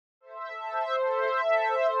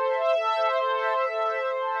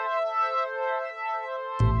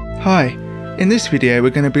Hi, in this video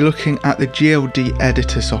we're going to be looking at the GLD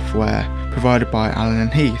editor software provided by Alan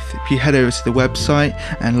and Heath. If you head over to the website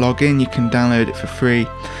and log in, you can download it for free,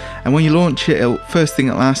 and when you launch it, first thing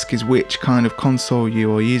it'll ask is which kind of console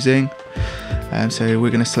you are using. So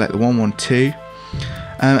we're going to select the 112,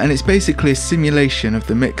 and it's basically a simulation of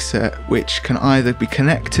the mixer, which can either be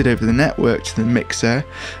connected over the network to the mixer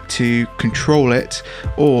to control it,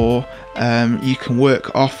 or you can work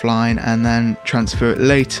offline and then transfer it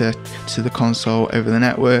later to the console over the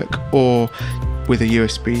network or with a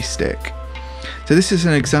USB stick. So this is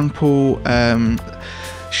an example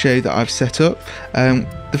show that I've set up.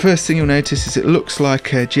 The first thing you'll notice is it looks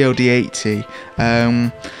like a GLD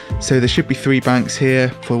 80. So there should be 3 banks here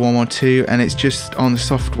for 112, and it's just on the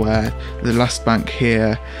software. The last bank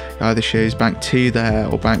here either shows bank 2 there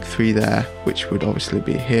or bank 3 there, which would obviously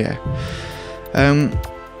be here.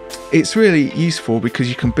 It's really useful because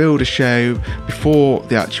you can build a show before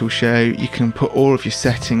the actual show. You can put all of your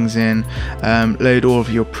settings in, load all of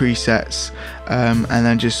your presets, and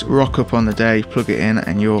then just rock up on the day, plug it in,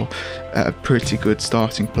 and you're at a pretty good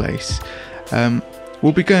starting place.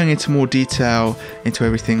 We'll be going into more detail into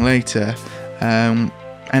everything later, and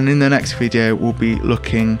in the next video we'll be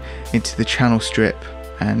looking into the channel strip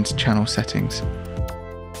and channel settings.